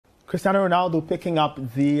Cristiano Ronaldo picking up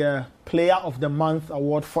the Player of the Month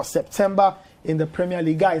award for September in the Premier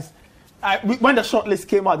League. Guys, when the shortlist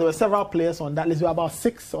came out, there were several players on that list. There were about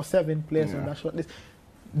 6 or 7 players on that shortlist.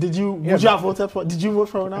 Would you have voted for? Did you vote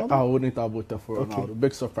for Ronaldo? I wouldn't have voted for Ronaldo.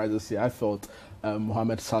 Big surprises here. I felt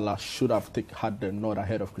Mohamed Salah should have had the nod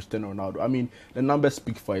ahead of Cristiano Ronaldo. I mean, the numbers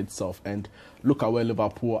speak for itself, and look at where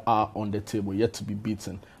Liverpool are on the table, yet to be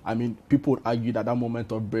beaten. I mean, people would argue that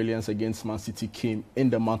moment of brilliance against Man City came in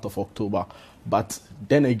the month of October, but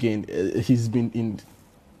then again, he's been in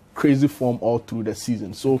crazy form all through the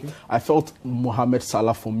season. So I felt Mohamed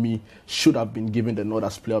Salah, for me, should have been given the nod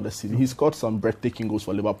as player of the season. He scored some breathtaking goals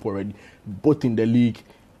for Liverpool already, both in the league,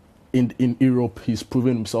 in Europe. He's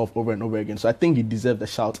proven himself over and over again. So I think he deserved a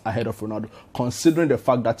shout ahead of Ronaldo, considering the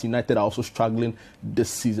fact that United are also struggling this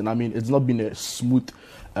season. I mean, it's not been a smooth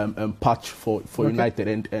patch for United,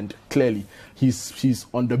 and clearly he's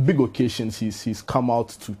on the big occasions he's come out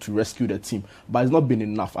to rescue the team, but it's not been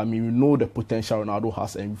enough. I mean, we know the potential Ronaldo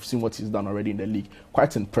has, and we've seen what he's done already in the league.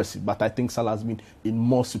 Quite impressive, but I think Salah has been in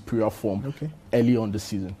more superior form early on the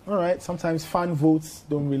season. All right, sometimes fan votes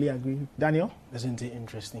don't really agree. Daniel? Isn't it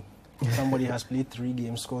interesting? Somebody has played 3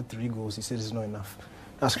 games, scored 3 goals. He said it's not enough.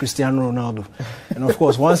 That's Cristiano Ronaldo. And of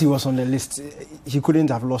course, once he was on the list, he couldn't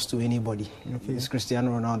have lost to anybody. It's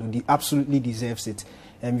Cristiano Ronaldo. He absolutely deserves it.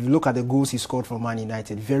 And if you look at the goals he scored for Man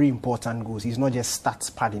United, very important goals. He's not just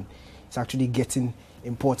stats padding. He's actually getting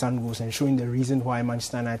important goals and showing the reason why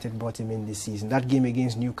Manchester United brought him in this season. That game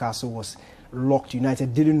against Newcastle was locked.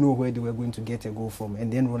 United didn't know where they were going to get a goal from.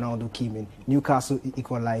 And then Ronaldo came in. Newcastle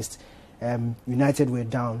equalized. United were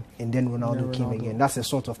down, and then Ronaldo came again. That's the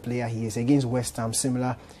sort of player he is. Against West Ham,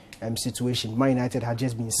 similar situation. Man United had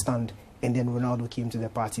just been stunned, and then Ronaldo came to the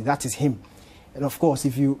party. That is him. And of course,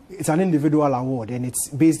 it's an individual award, and it's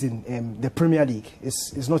based in the Premier League.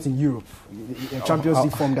 It's not in Europe. The Champions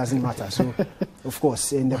League form doesn't matter. So, of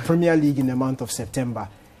course, in the Premier League in the month of September,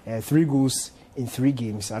 3 goals in 3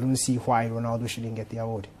 games. I don't see why Ronaldo shouldn't get the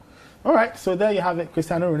award. All right, so there you have it.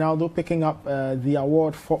 Cristiano Ronaldo picking up the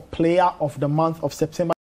award for Player of the Month of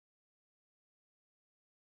September.